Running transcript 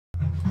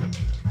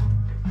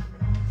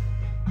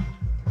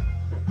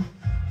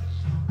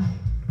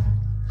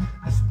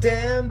I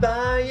stand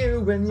by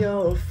you when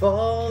you're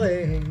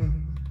falling,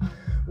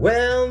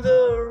 when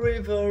the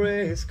river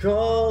is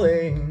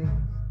calling.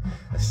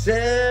 I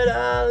said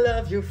I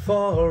love you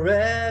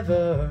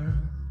forever.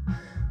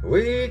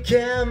 We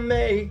can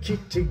make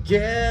it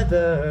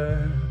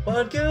together.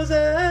 What goes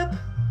up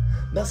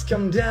must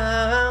come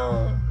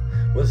down,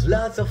 with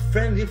lots of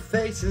friendly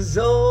faces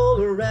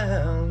all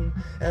around,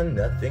 and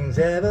nothing's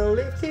ever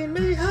lifted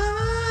me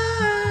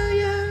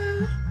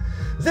higher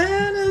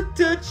than a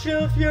touch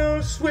of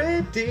your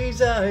sweet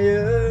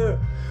desire.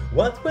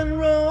 What went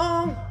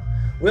wrong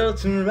will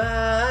turn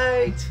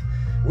right.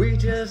 We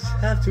just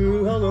have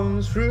to hold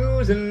on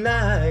through the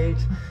night.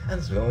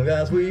 As long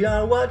as we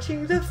are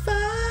watching the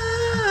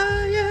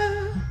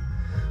fire,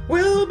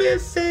 we'll be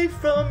safe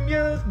from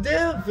your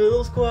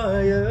devil's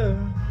choir.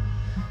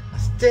 I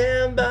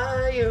stand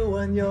by you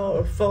when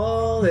you're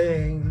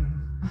falling,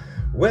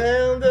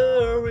 when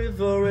the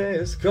river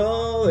is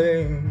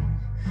calling.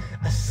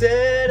 I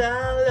said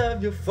I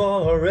love you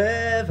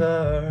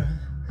forever.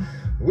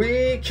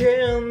 We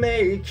can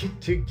make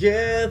it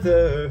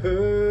together.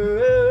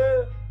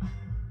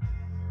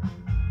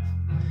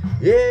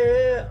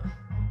 Yeah,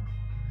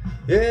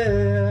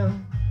 yeah.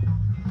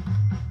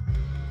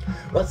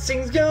 When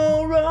things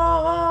go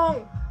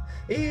wrong,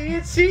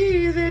 it's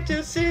easy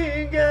to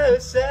sing a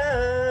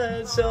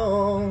sad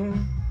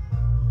song.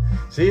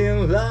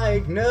 Seems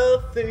like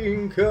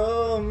nothing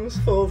comes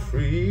for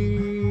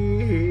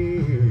free,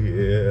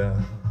 yeah.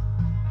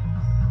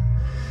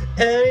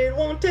 And it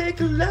won't take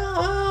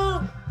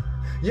long.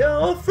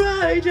 Your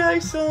fragile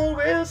soul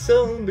will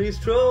soon be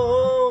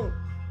strong.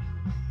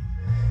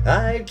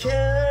 I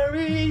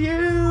carry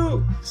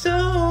you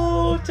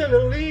so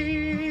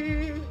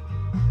tenderly.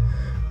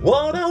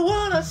 What I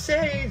wanna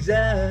say is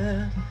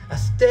that I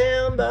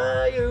stand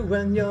by you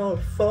when you're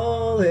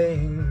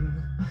falling,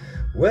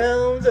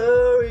 when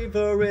the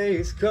river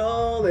is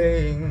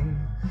calling.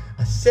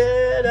 I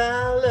said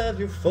I love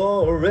you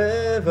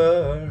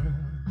forever.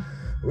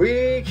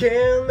 We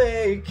can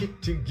make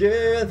it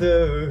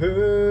together.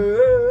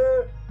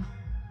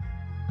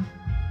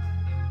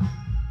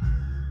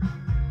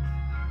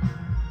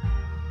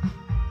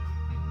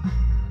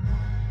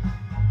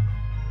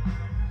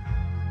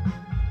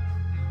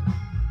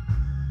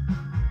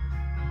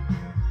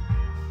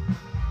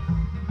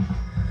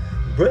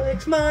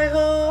 Breaks my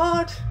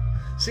heart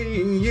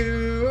seeing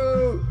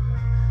you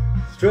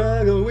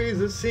struggle with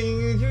the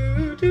things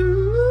you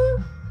do,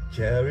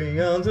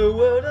 carrying on the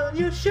world on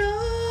your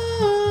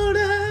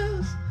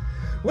shoulders.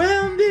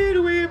 When did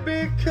we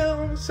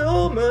become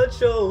so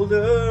much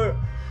older?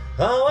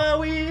 How I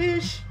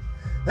wish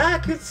I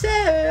could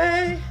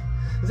say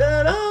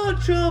that all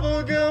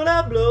trouble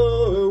gonna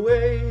blow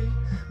away,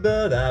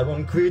 but I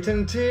won't quit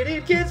until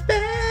it gets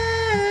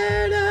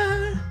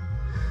better.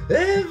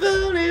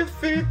 Even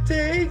if it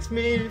takes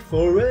me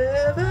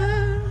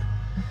forever,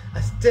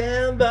 I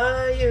stand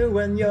by you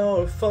when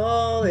you're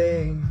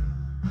falling,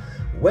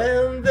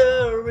 when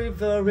the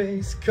river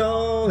is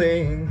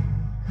calling.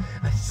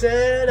 I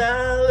said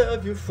I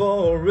love you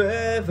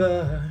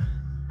forever.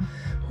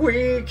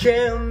 We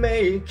can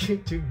make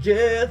it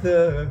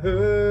together.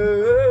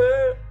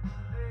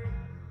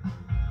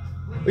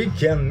 We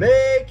can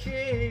make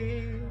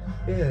it,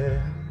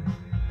 yeah.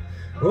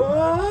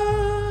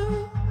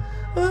 Oh,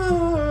 oh,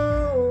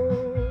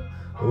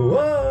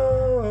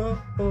 oh,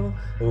 oh,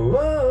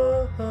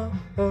 oh,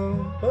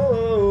 oh,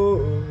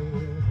 oh.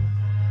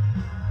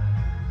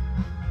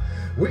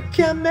 We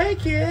can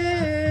make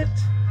it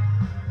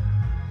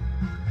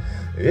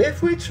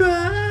if we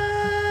try.